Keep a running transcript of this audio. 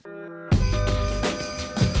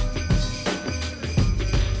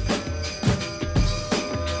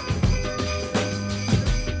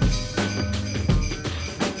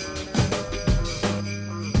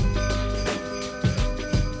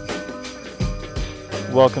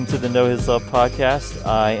Welcome to the Know His Love podcast.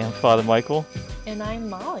 I am Father Michael. And I'm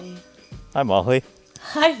Molly. Hi, Molly.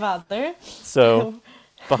 Hi, Father. So,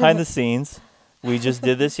 behind the scenes, we just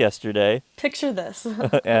did this yesterday. Picture this.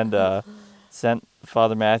 And sent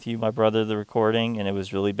Father Matthew, my brother, the recording, and it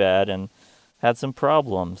was really bad and had some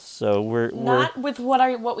problems. So Not with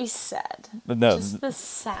what we said. No, just the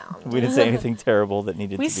sound. We didn't say anything terrible that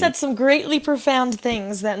needed to be. We said some greatly profound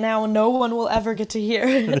things that now no one will ever get to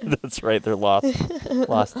hear. That's right. They're lost to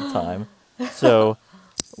time. So,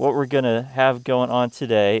 what we're gonna have going on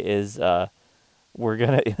today is we're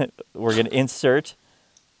gonna insert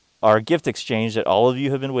our gift exchange that all of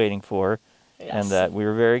you have been waiting for. Yes. And that we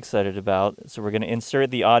were very excited about. So we're going to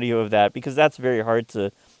insert the audio of that because that's very hard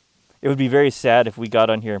to... It would be very sad if we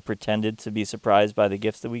got on here and pretended to be surprised by the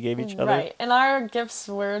gifts that we gave each other. Right, and our gifts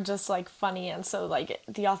were just, funny, and so,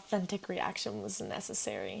 the authentic reaction was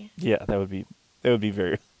necessary. Yeah, it would be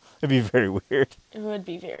very... It'd be very weird. It would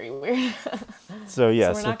be very weird. So,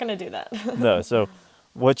 yeah. So we're not going to do that. No, so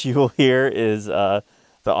what you will hear is the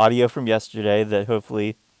audio from yesterday that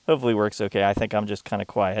hopefully works okay. I think I'm just kind of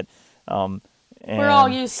quiet. We're all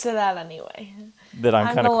used to that anyway. That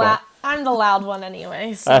I'm kind of quiet. I'm the loud one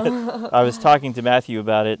anyway. So I was talking to Matthew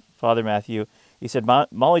about it, Father Matthew. He said,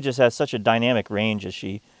 Molly just has such a dynamic range as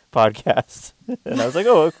she podcasts. And I was like,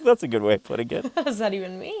 oh, that's a good way of putting it. What does that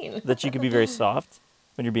even mean? That she can be very soft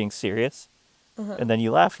when you're being serious. And then you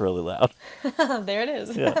laugh really loud. There it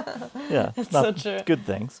is. Yeah. That's so true. Good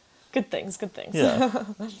things. Good things. Yeah.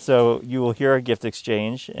 So you will hear our gift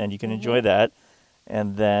exchange, and you can enjoy that.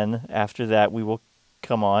 And then after that, we will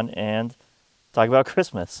come on and talk about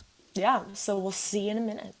Christmas. Yeah, so we'll see you in a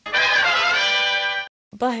minute.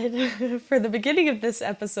 But for the beginning of this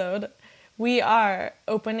episode, we are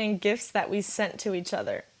opening gifts that we sent to each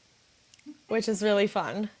other, which is really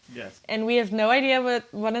fun. Yes. And we have no idea what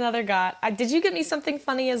one another got. Did you get me something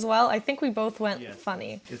funny as well? I think we both went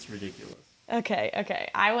funny. It's ridiculous. Okay.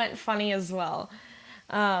 I went funny as well.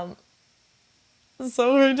 So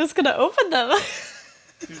we're just going to open them.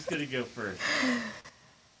 Who's going to go first?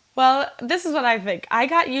 Well, this is what I think. I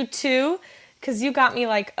got you two because you got me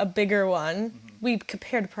a bigger one. Mm-hmm. We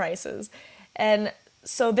compared prices. And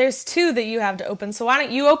so there's two that you have to open. So why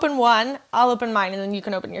don't you open one, I'll open mine, and then you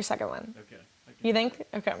can open your second one. Okay. You think?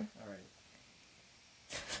 Okay. All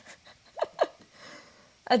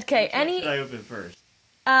right. Okay, Which one should I open first?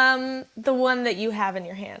 The one that you have in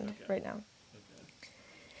your hand right now.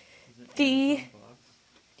 Okay.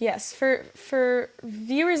 Yes, for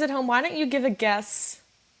viewers at home, why don't you give a guess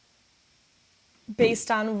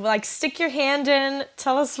based on, stick your hand in,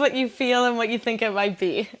 tell us what you feel and what you think it might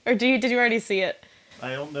be. Or did you already see it?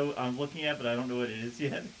 I don't know. I'm looking at it, but I don't know what it is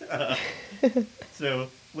yet. So,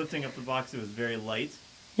 lifting up the box, it was very light.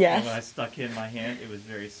 Yes. And when I stuck it in my hand, it was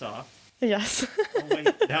very soft. Yes. Oh, wait,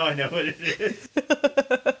 now I know what it is.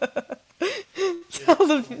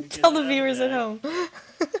 Tell the viewers at home.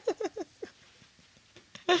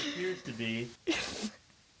 It appears to be a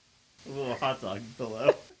little hot dog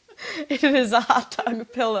pillow. It is a hot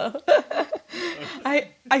dog pillow. I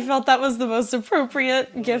felt that was the most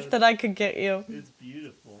appropriate gift that I could get you. It's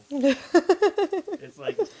beautiful. It's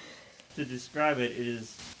to describe it, it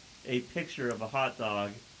is a picture of a hot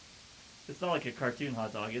dog. It's not like a cartoon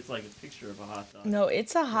hot dog. It's like a picture of a hot dog. No,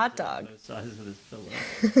 it's a hot dog. The size of this pillow.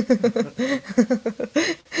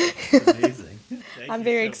 It's amazing. I'm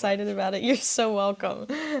very excited about it. You're so welcome.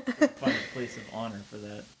 Find a place of honor for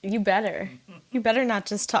that. You better. You better not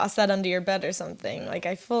just toss that under your bed or something.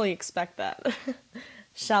 I fully expect that.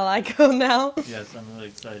 Shall I go now? Yes, I'm really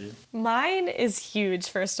excited. Mine is huge,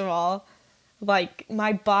 first of all.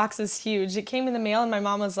 My box is huge. It came in the mail and my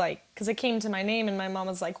mom was because it came to my name and my mom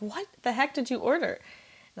was like, what the heck did you order?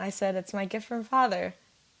 And I said, it's my gift from Father.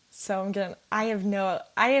 So I have no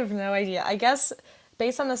idea. I guess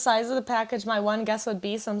based on the size of the package, my one guess would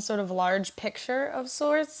be some sort of large picture of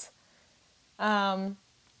sorts. I'm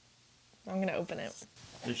going to open it.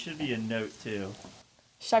 There should be a note too.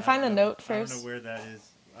 Should I find the note first? I don't know where that is.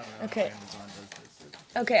 I don't know Okay. if Amazon does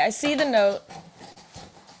this. Okay, I see the note.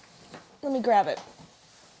 Let me grab it.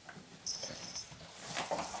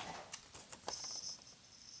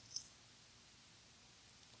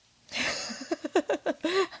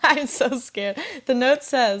 I'm so scared. The note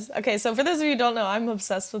says, okay, so for those of you who don't know, I'm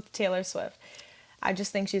obsessed with Taylor Swift. I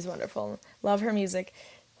just think she's wonderful. Love her music.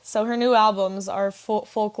 So her new albums are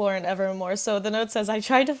Folklore and Evermore. So the note says, I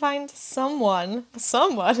tried to find someone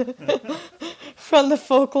from the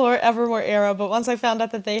Folklore Evermore era, but once I found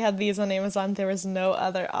out that they had these on Amazon, there was no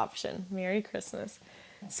other option. Merry Christmas.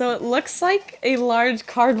 So it looks like a large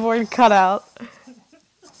cardboard cutout.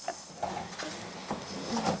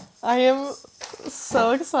 I am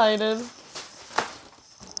So excited.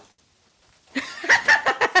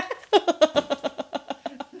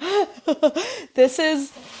 This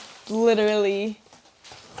is literally...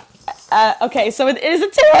 okay, so it is a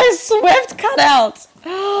Taylor Swift cutout.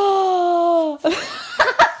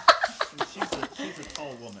 She's a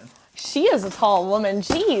tall woman. She is a tall woman.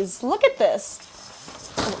 Jeez, look at this.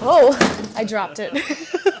 Oh, I dropped it.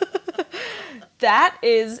 That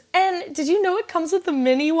is... And did you know it comes with a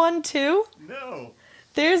mini one, too? No.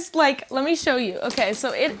 There's like, let me show you. Okay,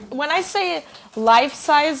 so when I say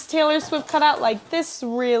life-size Taylor Swift cutout, like this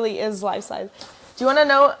really is life-size. Do you want to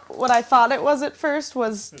know what I thought it was at first?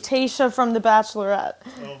 Was Tayshia from The Bachelorette.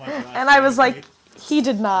 Oh my gosh. And I was like, he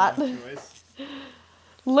did not. Wrong choice.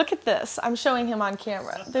 Look at this. I'm showing him on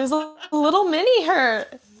camera. There's a little mini her.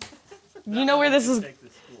 You know where this is? Take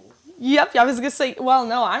this school. Yep, I was going to say, well,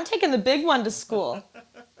 no, I'm taking the big one to school.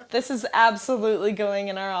 This is absolutely going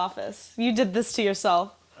in our office. You did this to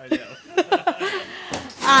yourself. I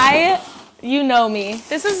know. You know me.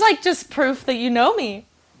 This is like just proof that you know me.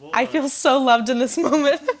 I feel so loved in this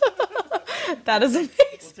moment. That is amazing.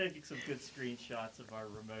 We'll take some good screenshots of our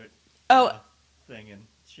remote thing and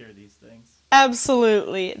share these things.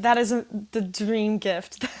 Absolutely. That is the dream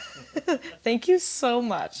gift. Thank you so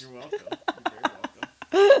much. You're welcome. You're very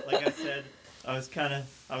welcome. Like I said,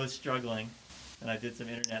 I was struggling, and I did some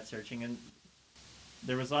internet searching, and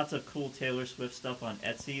there was lots of cool Taylor Swift stuff on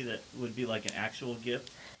Etsy that would be like an actual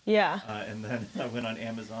gift. Yeah. And then I went on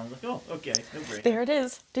Amazon, like, oh, okay, no brainer. There it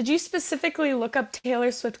is. Did you specifically look up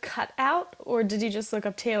Taylor Swift cutout, or did you just look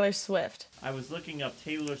up Taylor Swift? I was looking up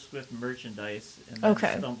Taylor Swift merchandise, and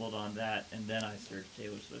then stumbled on that, and then I searched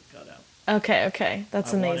Taylor Swift cutout. Okay,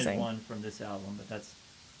 that's amazing. I wanted one from this album, but that's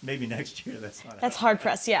maybe next year. That's hard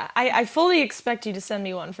pressed. Yeah, I fully expect you to send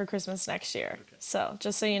me one for Christmas next year. Okay. So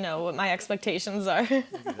just so you know what my expectations are. Maybe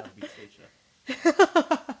that'll be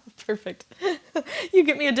Tayshia. Perfect. You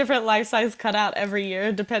get me a different life-size cutout every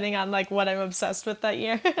year, depending on like what I'm obsessed with that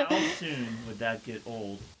year. How soon would that get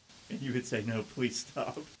old? And you would say, no, please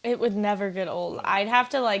stop. It would never get old. I'd have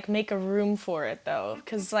to like make a room for it though,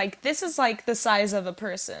 because like this is like the size of a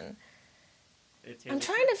person. I'm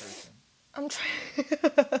trying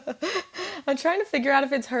to figure out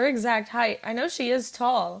if it's her exact height. I know she is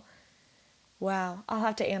tall. Wow, I'll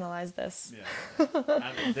have to analyze this.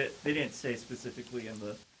 Yeah. They didn't say specifically in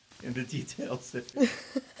the details that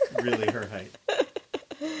it's really her height.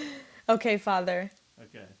 Okay, Father.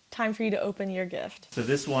 Okay. Time for you to open your gift. So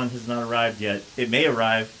this one has not arrived yet. It may have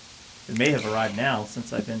arrived now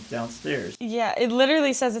since I've been downstairs. Yeah, it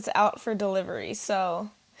literally says it's out for delivery,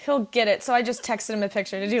 so he'll get it. So I just texted him a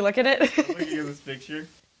picture. Did you look at it? I'm looking at this picture.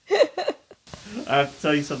 I have to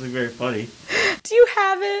tell you something very funny. Do you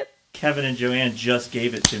have it? Kevin and Joanne just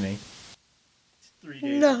gave it to me 3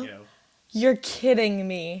 days ago. You're kidding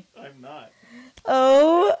me. I'm not.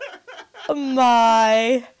 Oh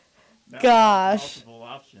my gosh. Multiple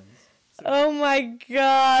options. So Oh my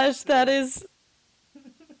gosh, that is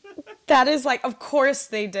like, of course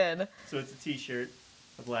they did. So it's a t-shirt,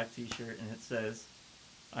 a black t-shirt, and it says,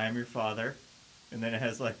 I am your father. And then it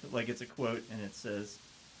has like it's a quote, and it says,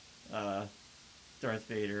 Darth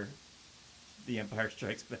Vader, The Empire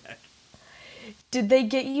Strikes Back. Did they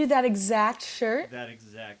get you that exact shirt? That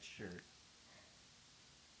exact shirt.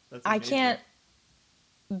 That's I amazing. can't.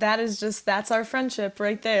 That's our friendship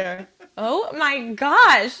right there. Oh my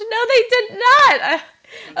gosh. No, they did not.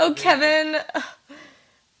 Oh, Kevin.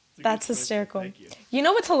 That's hysterical. Thank you. You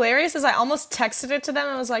know what's hilarious is I almost texted it to them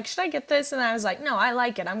and was like, should I get this? And I was like, no, I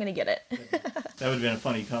like it. I'm going to get it. That would have been a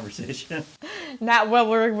funny conversation. Now, well,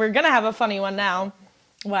 we're going to have a funny one now.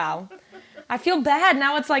 Wow. I feel bad.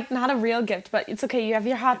 Now it's like not a real gift, but it's okay. You have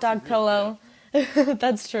your hot dog pillow.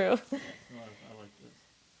 That's true. I like this.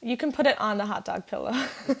 You can put it on the hot dog pillow.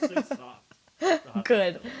 It's so soft. The hot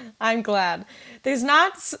Good. dog pillow. I'm glad. There's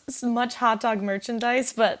not much hot dog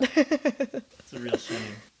merchandise, but It's a real shame.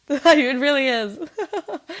 it really is.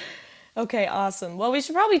 Okay, awesome. Well, we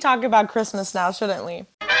should probably talk about Christmas now, shouldn't we?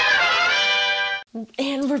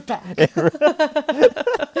 And we're back.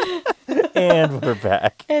 And we're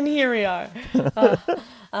back. And here we are.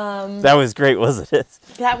 That was great, wasn't it?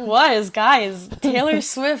 That was, guys, Taylor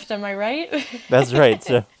Swift, am I right? That's right.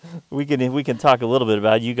 So we can talk a little bit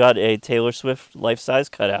about it. You got a Taylor Swift life-size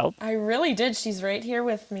cutout. I really did. She's right here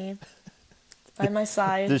with me. By my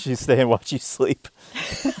side. Did she stay and watch you sleep?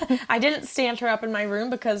 I didn't stand her up in my room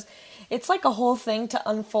because it's like a whole thing to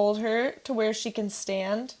unfold her to where she can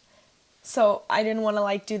stand. So I didn't want to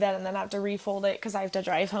like do that and then have to refold it because I have to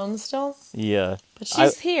drive home still. Yeah. But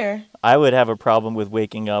she's here. I would have a problem with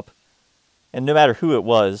waking up, and no matter who it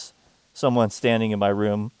was, someone standing in my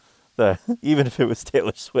room Even if it was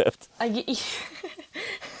Taylor Swift, it'd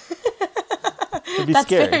be That's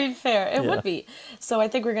scary. very fair. It Yeah. would be. So I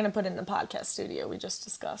think we're going to put it in the podcast studio we just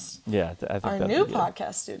discussed. Yeah, I think Our that'd new be good.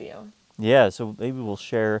 podcast studio. Yeah, so maybe we'll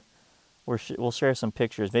share. We'll share some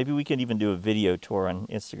pictures. Maybe we can even do a video tour on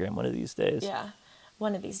Instagram one of these days. Yeah.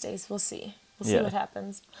 One of these days. We'll see. We'll see Yeah. what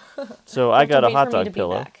happens. So You'll I have to got a wait hot for me to dog be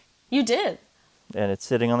pillow, back. You did. and it's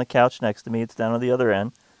sitting on the couch next to me. It's down on the other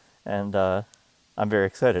end, and I'm very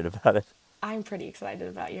excited about it. I'm pretty excited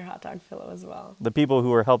about your hot dog pillow as well. The people who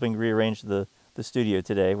were helping rearrange the studio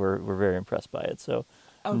today were very impressed by it. So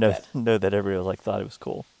Oh, know good. know that everybody thought it was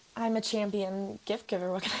cool. I'm a champion gift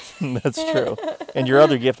giver. What can I say? That's true. And your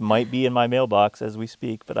other gift might be in my mailbox as we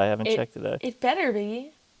speak, but I haven't checked today. It better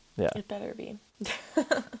be. Yeah. It better be.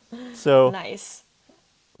 So Nice.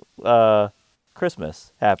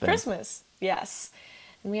 Christmas happened. Christmas. Yes.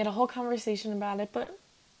 And we had a whole conversation about it, but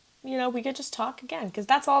we could just talk again because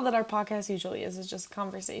that's all that our podcast usually is just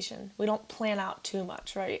conversation. We don't plan out too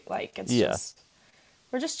much, right? Like it's Yeah. just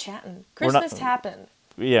we're just chatting. We're not- Christmas happened.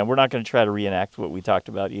 Yeah, we're not going to try to reenact what we talked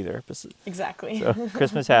about either. Exactly. So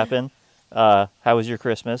Christmas happened. How was your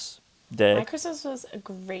Christmas day? My Christmas was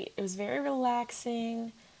great. It was very relaxing.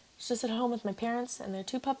 I was just at home with my parents and their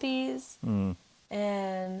 2 puppies. Mm.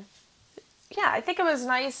 And yeah, I think it was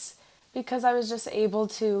nice because I was just able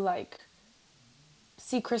to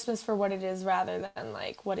see Christmas for what it is rather than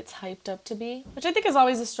what it's hyped up to be, which I think is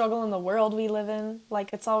always a struggle in the world we live in.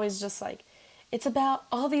 It's always just it's about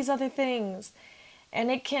all these other things. And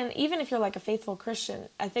it can, even if you're a faithful Christian,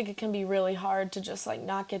 I think it can be really hard to just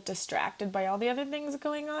not get distracted by all the other things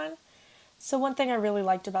going on. So one thing I really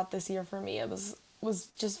liked about this year for me, it was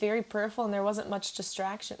just very prayerful and there wasn't much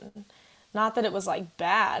distraction. Not that it was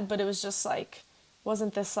bad, but it was just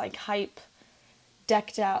wasn't this hype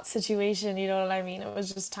decked out situation, you know what I mean? It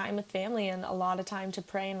was just time with family and a lot of time to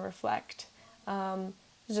pray and reflect. It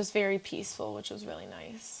was just very peaceful, which was really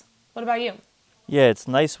nice. What about you? Yeah, it's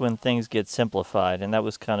nice when things get simplified, and that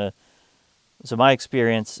was kind of so my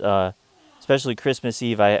experience. Especially Christmas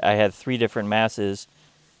Eve, I had 3 different masses,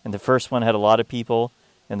 and the first one had a lot of people,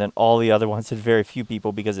 and then all the other ones had very few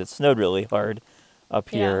people because it snowed really hard up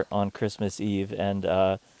here on Christmas Eve,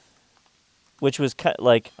 and which was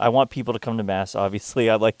I want people to come to Mass. Obviously,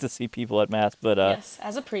 I'd like to see people at Mass, but Yes,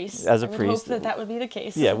 as a priest. as a I would priest, hope that would be the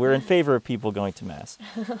case. yeah, we're in favor of people going to Mass,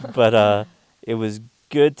 but it was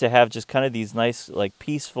good to have just kind of these nice,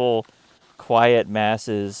 peaceful, quiet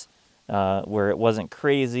masses where it wasn't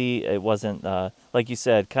crazy. It wasn't, like you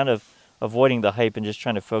said, kind of avoiding the hype and just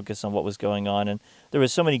trying to focus on what was going on. And there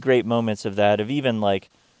was so many great moments of that, of even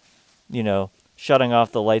shutting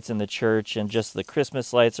off the lights in the church and just the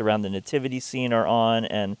Christmas lights around the nativity scene are on,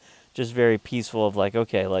 and just very peaceful of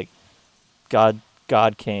okay,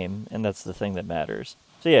 God came, and that's the thing that matters.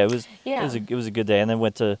 So yeah, it was a good day. And then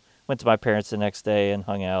went to my parents the next day and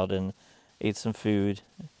hung out and ate some food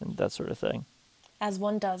and that sort of thing. As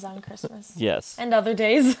one does on Christmas. Yes. And other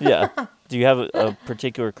days. Yeah. Do you have a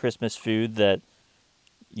particular Christmas food that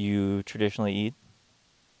you traditionally eat?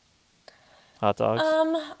 Hot dogs?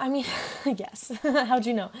 I mean, yes. How'd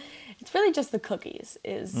you know? It's really just the cookies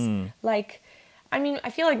I mean, I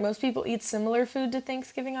feel like most people eat similar food to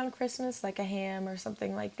Thanksgiving on Christmas, like a ham or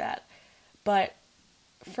something like that. But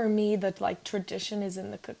for me, the tradition is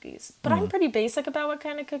in the cookies. But I'm pretty basic about what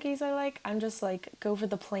kind of cookies I like. I'm just go for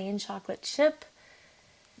the plain chocolate chip.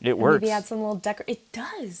 It works. Maybe add some little It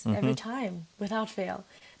does every time, without fail.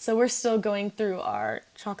 So we're still going through our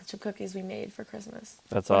chocolate chip cookies we made for Christmas.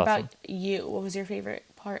 That's what awesome. What about you? What was your favorite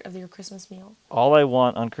part of your Christmas meal? All I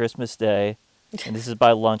want on Christmas Day, and this is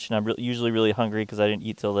by lunch, and I'm usually really hungry because I didn't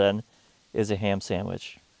eat till then, is a ham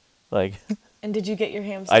sandwich. And did you get your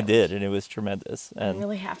ham sandwich? I did, and it was tremendous. And I'm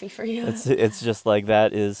really happy for you. it's just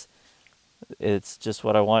it's just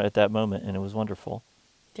what I want at that moment, and it was wonderful.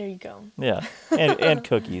 There you go. Yeah, and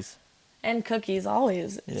cookies. And cookies,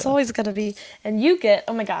 always. It's Yeah. always going to be. And you get,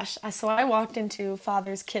 oh my gosh. So I walked into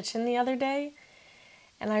Father's kitchen the other day,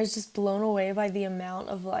 and I was just blown away by the amount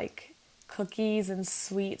of cookies and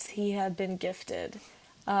sweets he had been gifted.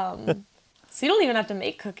 So you don't even have to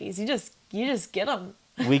make cookies. You just get them.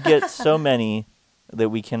 We get so many that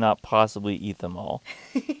we cannot possibly eat them all.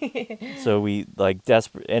 So we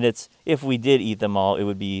desperate, and if we did eat them all, it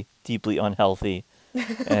would be deeply unhealthy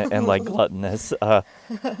and gluttonous,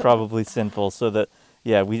 probably sinful. So that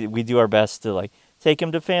we do our best to take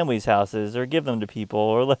them to families' houses or give them to people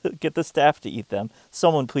or get the staff to eat them.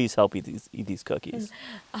 Someone please help eat these cookies.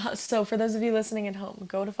 So for those of you listening at home,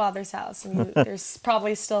 go to Father's house, and there's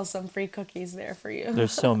probably still some free cookies there for you.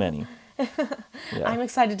 There's so many. Yeah. I'm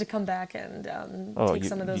excited to come back and take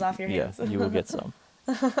some of those off your hands. Yeah, you will get some.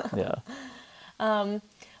 Yeah.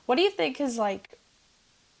 What do you think is like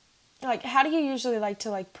how do you usually like to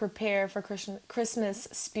like prepare for Christmas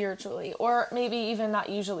spiritually, or maybe even not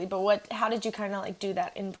usually, but how did you kind of like do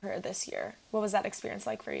that in prayer this year? What was that experience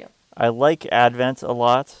like for you? I like Advent a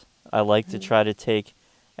lot. I like to try to take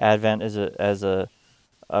Advent as a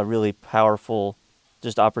really powerful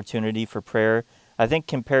just opportunity for prayer. I think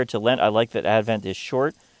compared to Lent, I like that Advent is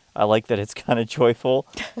short. I like that it's kind of joyful.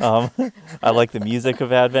 Um, I like the music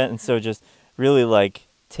of Advent, and so just really like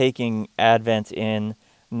taking Advent in,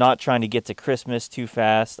 not trying to get to Christmas too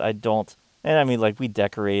fast. I don't, and I mean like we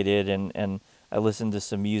decorated and I listened to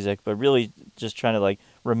some music, but really just trying to like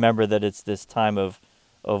remember that it's this time of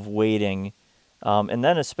waiting, and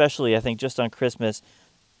then especially I think just on Christmas,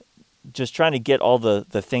 just trying to get all the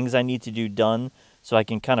things I need to do done so I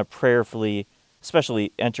can kind of prayerfully,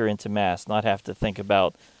 especially enter into Mass, not have to think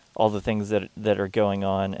about all the things that are going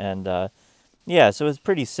on. And yeah, so it's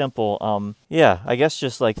pretty simple. Yeah, I guess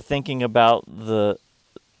just like thinking about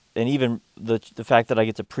and even the fact that I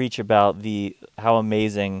get to preach about how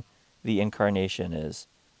amazing the Incarnation is.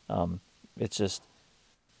 It's just,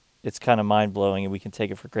 it's kind of mind blowing, and we can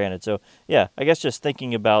take it for granted. So yeah, I guess just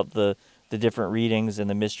thinking about the different readings and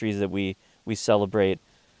the mysteries that we celebrate,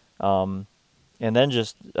 and then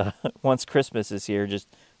just once Christmas is here, just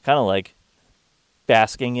kind of like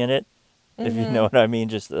basking in it, if you know what I mean.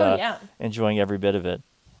 Just Oh yeah. enjoying every bit of it.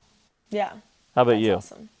 Yeah. How about That's you?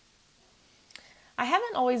 awesome. I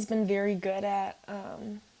haven't always been very good at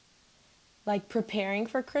like preparing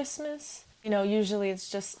for Christmas. You know, usually it's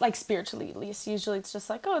just like spiritually at least. Usually it's just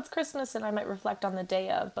like, oh, it's Christmas and I might reflect on the day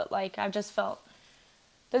of, but like I've just felt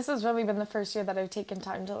this has really been the first year that I've taken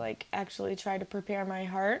time to like actually try to prepare my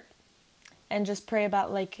heart and just pray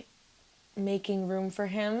about like making room for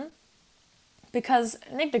him. Because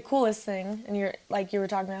I think the coolest thing, and you're like you were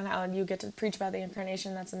talking about how you get to preach about the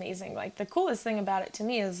incarnation, that's amazing. Like the coolest thing about it to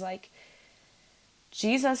me is like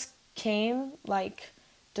Jesus came like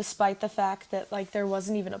despite the fact that like there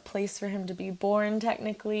wasn't even a place for him to be born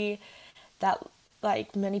technically, that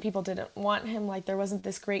like many people didn't want him, like there wasn't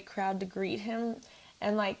this great crowd to greet him,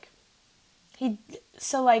 and like he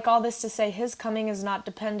so like all this to say his coming is not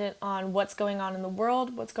dependent on what's going on in the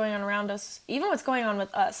world, what's going on around us, even what's going on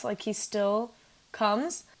with us. Like he still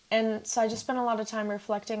comes. And so I just spent a lot of time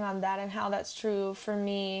reflecting on that and how that's true for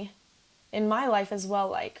me in my life as well,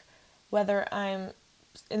 like whether I'm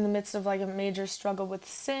in the midst of like a major struggle with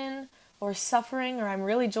sin or suffering, or I'm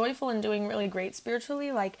really joyful and doing really great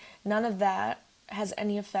spiritually, like none of that has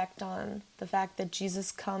any effect on the fact that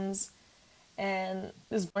Jesus comes and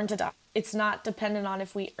is born to die. It's not dependent on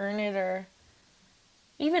if we earn it or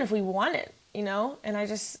even if we want it, you know? And I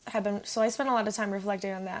just have been, so I spent a lot of time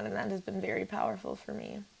reflecting on that, and that has been very powerful for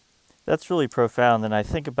me. That's really profound, and I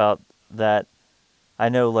think about that. I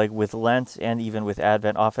know, like with Lent and even with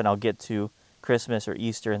Advent, often I'll get to Christmas or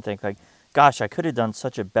Easter and think like, "Gosh, I could have done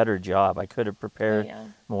such a better job. I could have Oh, prepared yeah.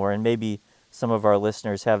 more." And maybe some of our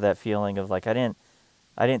listeners have that feeling of like, I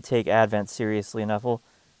didn't take Advent seriously enough. Well,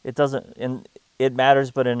 it doesn't, and it matters,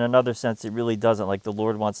 but in another sense, it really doesn't. Like the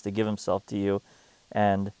Lord wants to give Himself to you,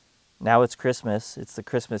 and now it's Christmas. It's the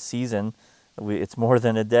Christmas season. It's more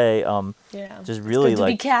than a day. Yeah. Just It's really good to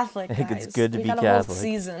be like, Catholic, it's guys. good to We be got a whole Catholic.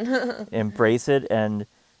 season. Embrace it and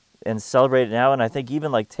celebrate it now. And I think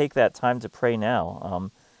even like take that time to pray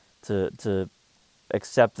now, to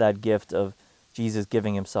accept that gift of Jesus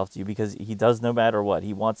giving Himself to you, because He does no matter what.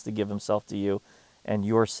 He wants to give Himself to you, and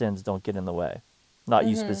your sins don't get in the way. Not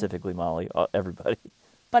you specifically, Molly. Everybody.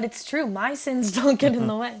 But it's true, my sins don't get in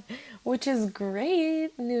the way, which is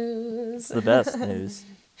great It's news. the best news.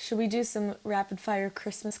 Should we do some rapid fire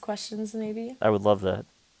Christmas questions maybe? I would love that.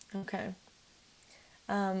 Okay.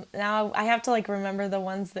 Now I have to like remember the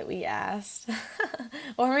ones that we asked.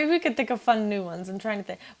 Or maybe we could think of fun new ones. I'm trying to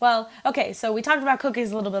think. Well, okay, so we talked about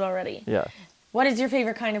cookies a little bit already. Yeah. What is your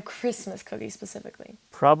favorite kind of Christmas cookie specifically?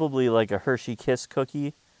 Probably like a Hershey Kiss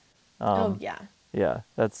cookie. Oh, yeah. Yeah,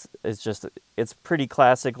 it's pretty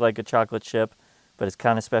classic, like a chocolate chip, but it's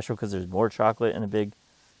kind of special because there's more chocolate in a big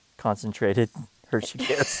concentrated Hershey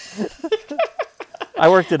Kiss. I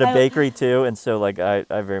worked at a bakery too, and so like I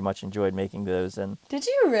very much enjoyed making those, and Did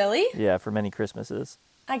you really? yeah, for many Christmases.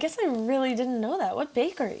 I guess I really didn't know that. What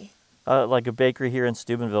bakery? Like a bakery here in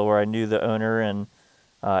Steubenville where I knew the owner, and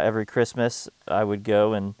every Christmas I would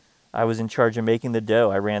go, and I was in charge of making the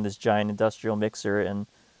dough. I ran this giant industrial mixer and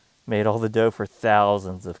made all the dough for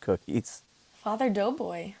thousands of cookies. Father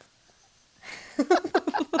Doughboy.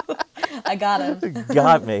 I got him.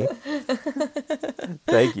 Got me.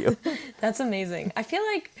 Thank you. That's amazing. I feel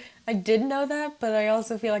like I did know that, but I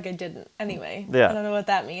also feel like I didn't. Anyway, I Yeah. don't know what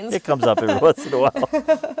that means. It comes up every once in a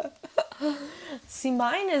while. See,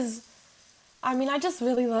 mine is, I mean, I just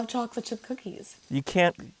really love chocolate chip cookies. You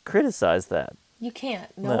can't criticize that. You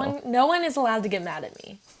can't. No. No one is allowed to get mad at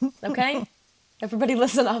me. Okay? Everybody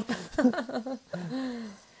listen up.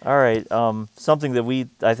 All right. Something that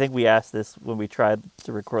I think we asked this when we tried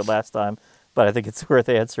to record last time, but I think it's worth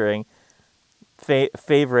answering.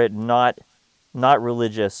 Favorite not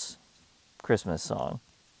religious Christmas song.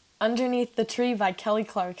 Underneath the Tree by Kelly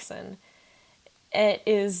Clarkson.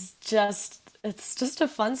 It's just a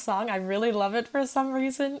fun song. I really love it for some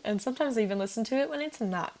reason, and sometimes I even listen to it when it's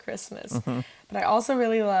not Christmas. But I also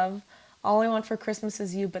really love All I Want for Christmas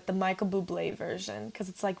Is You, but the Michael Bublé version, because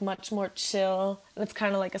it's like much more chill, and it's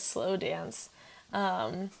kind of like a slow dance.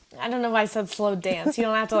 I don't know why I said slow dance. You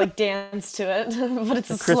don't have to like dance to it, but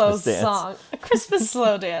it's a slow Christmas dance. song. A Christmas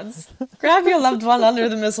slow dance. Grab your loved one under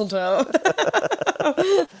the mistletoe.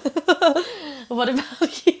 What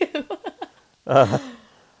about you?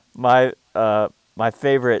 My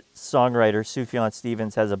favorite songwriter, Sufjan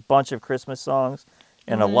Stevens, has a bunch of Christmas songs,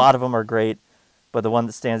 and a lot of them are great. But the one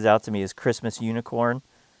that stands out to me is Christmas Unicorn,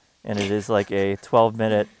 and it is like a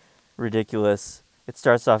 12-minute ridiculous. It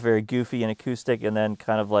starts off very goofy and acoustic, and then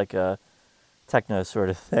kind of like a techno sort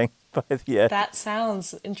of thing by the end. That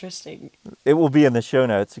sounds interesting. It will be in the show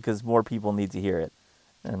notes because more people need to hear it.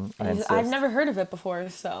 And I insist. I've never heard of it before,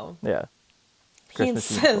 so. Yeah. He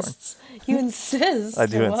Christmas Unicorn. insists. You insist. I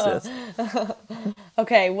do Whoa. insist.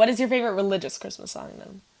 Okay, what is your favorite religious Christmas song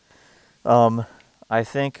then? I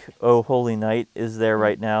think "Oh Holy Night" is there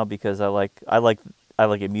right now because I like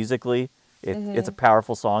it musically. It's a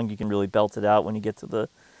powerful song. You can really belt it out when you get to the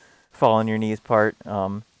fall on your knees part.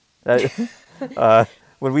 When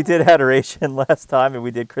we did adoration last time and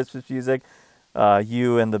we did Christmas music,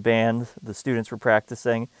 you and the band, the students were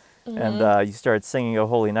practicing, and you started singing "Oh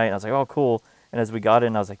Holy Night." And I was like, "Oh, cool!" And as we got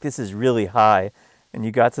in, I was like, "This is really high." And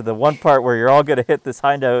you got to the one part where you're all going to hit this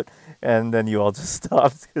high note, and then you all just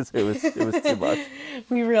stopped because it was too much.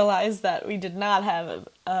 We realized that we did not have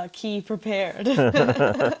a key prepared.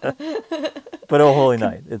 But "Oh Holy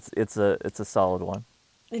Night," it's a solid one.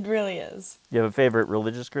 It really is. You have a favorite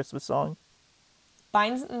religious Christmas song?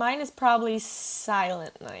 Mine is probably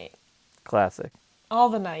Silent Night. Classic. All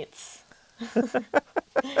the nights.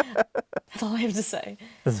 That's all I have to say.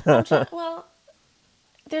 Well,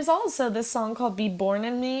 there's also this song called "Be Born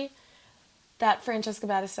in Me" that Francesca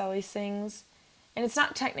Battistelli sings. And it's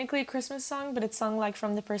not technically a Christmas song, but it's sung like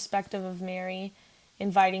from the perspective of Mary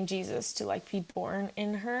inviting Jesus to like be born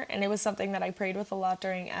in her. And it was something that I prayed with a lot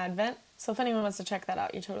during Advent. So if anyone wants to check that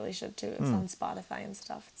out, you totally should too. It's on Spotify and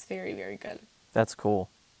stuff. It's very, very good. That's cool.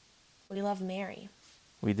 We love Mary.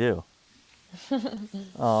 We do. I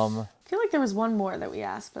feel like there was one more that we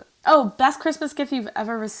asked, but best Christmas gift you've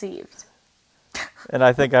ever received. And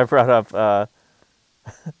I think I brought up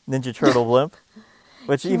Ninja Turtle Blimp,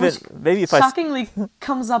 which maybe if shockingly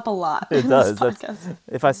comes up a lot. it in does. This podcast.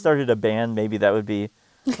 If I started a band, maybe that would be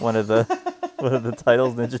one of the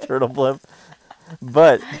titles, Ninja Turtle Blimp.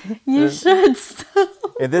 But you should still.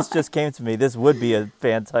 And this just came to me. This would be a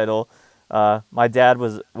band title. My dad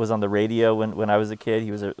was on the radio when I was a kid.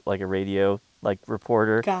 He was a radio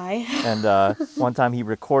reporter Guy. And one time he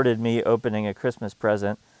recorded me opening a Christmas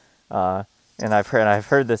present. And I've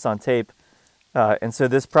heard this on tape. And so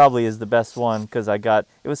this probably is the best one because it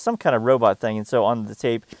was some kind of robot thing. And so on the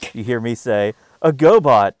tape, you hear me say, a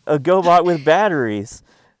GoBot with batteries.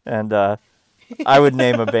 And I would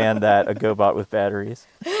name a band that, a GoBot with batteries.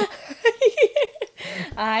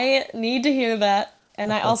 I need to hear that.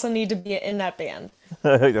 And I also need to be in that band.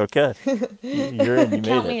 Okay. You're in. You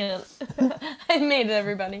Count made me it. in. I made it,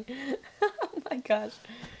 everybody. Oh my gosh.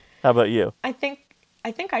 How about you? I think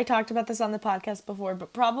I talked about this on the podcast before,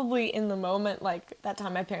 but probably in the moment, like that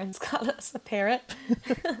time my parents got us a parrot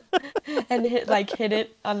and hid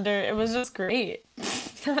it under. It was just great.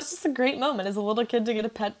 That was just a great moment as a little kid to get a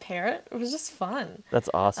pet parrot. It was just fun. That's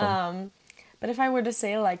awesome. But if I were to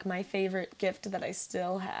say like my favorite gift that I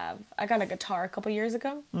still have, I got a guitar a couple years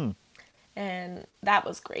ago. And that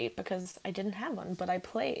was great because I didn't have one, but I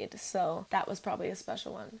played. So that was probably a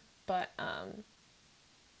special one. But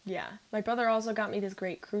yeah, my brother also got me this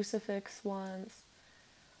great crucifix once.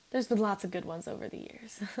 There's been lots of good ones over the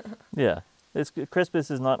years. Yeah.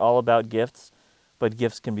 Christmas is not all about gifts, but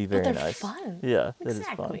gifts can be very but they're nice. fun. Yeah, exactly. it is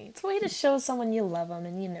fun. It's a way to show someone you love them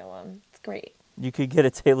and you know them. It's great. You could get a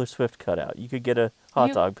Taylor Swift cutout. You could get a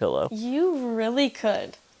hot dog pillow. You really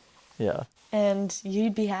could. Yeah. and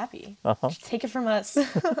you'd be happy. Uh-huh. Take it from us.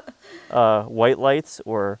 White lights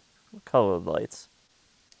or colored lights?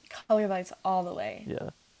 Color lights all the way. Yeah.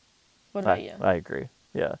 What about you? I agree.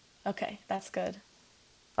 Yeah. Okay, that's good.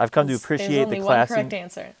 I've come to 'Cause there's appreciate the only one correct classy.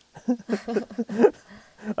 answer.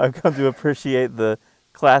 I've come to appreciate the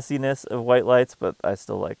classiness of white lights, but I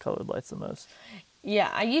still like colored lights the most.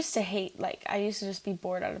 Yeah, I used to hate, like, I used to just be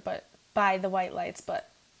bored out of it by the white lights, but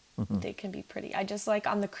they can be pretty. I just like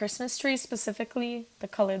on the Christmas tree specifically, the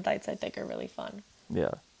colored lights I think are really fun.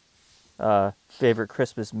 Yeah. Favorite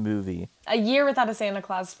Christmas movie? A Year Without a Santa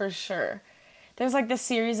Claus for sure. There's like this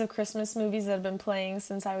series of Christmas movies that have been playing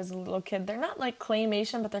since I was a little kid. They're not like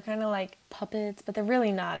claymation, but they're kind of like puppets, but they're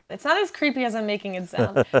really not. It's not as creepy as I'm making it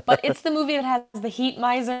sound. But it's the movie that has the heat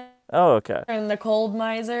miser Oh, okay. and the cold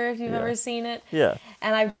miser, if you've Yeah. ever seen it. Yeah.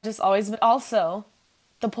 And I've just always been, also,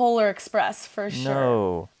 the Polar Express for sure.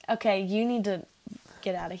 No. Okay, you need to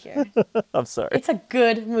get out of here. I'm sorry. It's a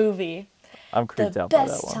good movie. I'm creeped The out by that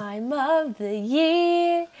best one. time of the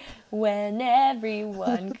year when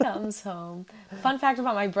everyone comes home. Fun fact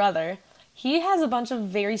about my brother, he has a bunch of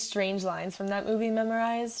very strange lines from that movie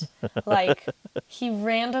memorized. Like, he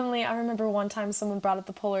randomly, I remember one time someone brought up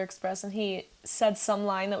the Polar Express and he said some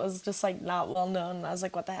line that was just like not well known. And I was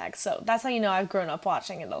like, what the heck? So that's how you know I've grown up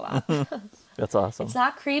watching it a lot. That's awesome. It's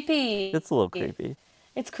not creepy. It's a little creepy.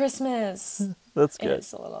 It's Christmas. That's It good.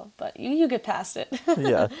 is a little, but you get past it.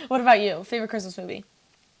 Yeah. What about you? Favorite Christmas movie?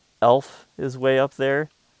 Elf is way up there.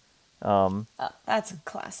 That's a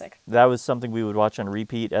classic. That was something we would watch on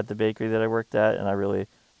repeat at the bakery that I worked at, and I really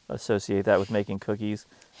associate that with making cookies.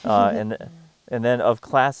 And then of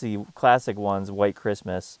classic ones, White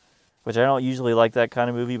Christmas, which I don't usually like that kind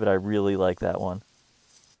of movie, but I really like that one.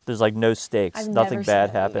 There's like no stakes, I've nothing never seen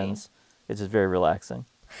bad that movie. happens. It's just very relaxing.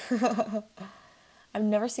 I've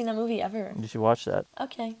never seen that movie ever. You should watch that.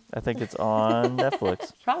 Okay. I think it's on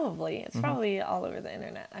Netflix. Probably. It's probably all over the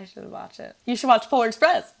internet. I should watch it. You should watch Polar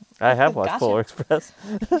Express. I have watched Gotcha. Polar Express.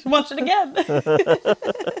 You should watch it again.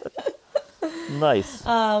 Nice.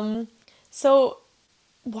 So,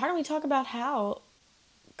 why don't we talk about how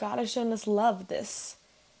God has shown us love this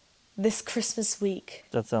Christmas week?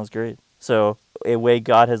 That sounds great. So, a way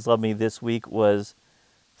God has loved me this week was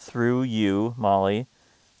through you, Molly.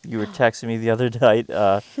 You were texting me the other night,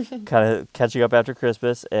 kind of catching up after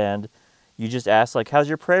Christmas, and you just asked, like, how's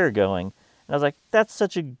your prayer going? And I was like, that's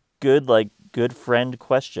such a good, good friend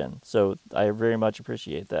question. So I very much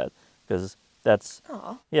appreciate that, because that's,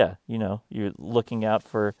 Aw. yeah, you're looking out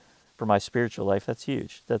for my spiritual life. That's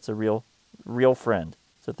huge. That's a real friend.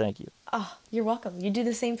 So thank you. Oh, you're welcome. You do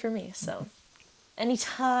the same for me, so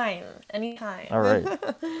anytime. All right.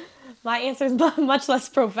 My answer is much less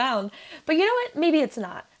profound. But you know what? Maybe it's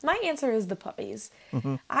not. My answer is the puppies.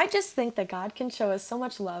 I just think that God can show us so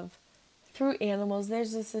much love through animals.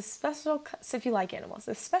 There's just this special, so if you like animals,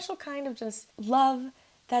 this special kind of just love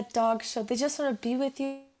that dogs show. They just want to be with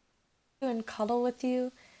you and cuddle with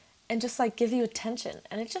you and just like give you attention.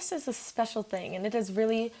 And it just is a special thing. And it has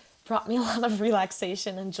really brought me a lot of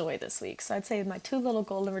relaxation and joy this week. So I'd say my 2 little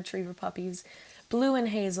golden retriever puppies, Blue and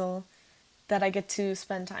Hazel, that I get to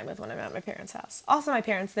spend time with when I'm at my parents' house. Also my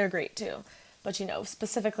parents, they're great too. But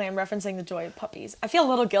specifically I'm referencing the joy of puppies. I feel a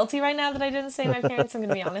little guilty right now that I didn't say my parents, I'm going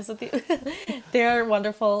to be honest with you. They're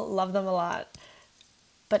wonderful, love them a lot.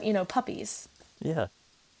 But puppies. Yeah.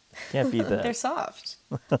 Can't beat that. They're soft.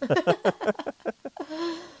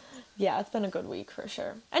 Yeah, it's been a good week for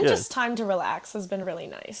sure. And Good. just time to relax has been really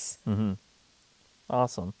nice.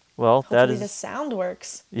 Awesome. Well, Hopefully that is... the sound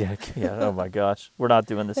works. Yeah, oh my gosh. We're not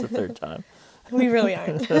doing this a third time. We really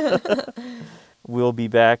aren't. We'll be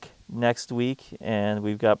back next week, and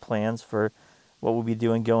we've got plans for what we'll be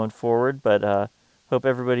doing going forward. But hope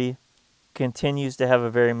everybody continues to have a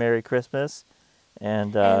very Merry Christmas.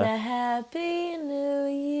 And a Happy New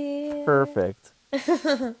Year. perfect.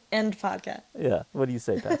 End podcast. Yeah. What do you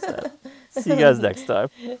say past that? See you guys next time.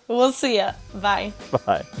 We'll see ya. Bye.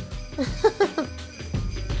 Bye.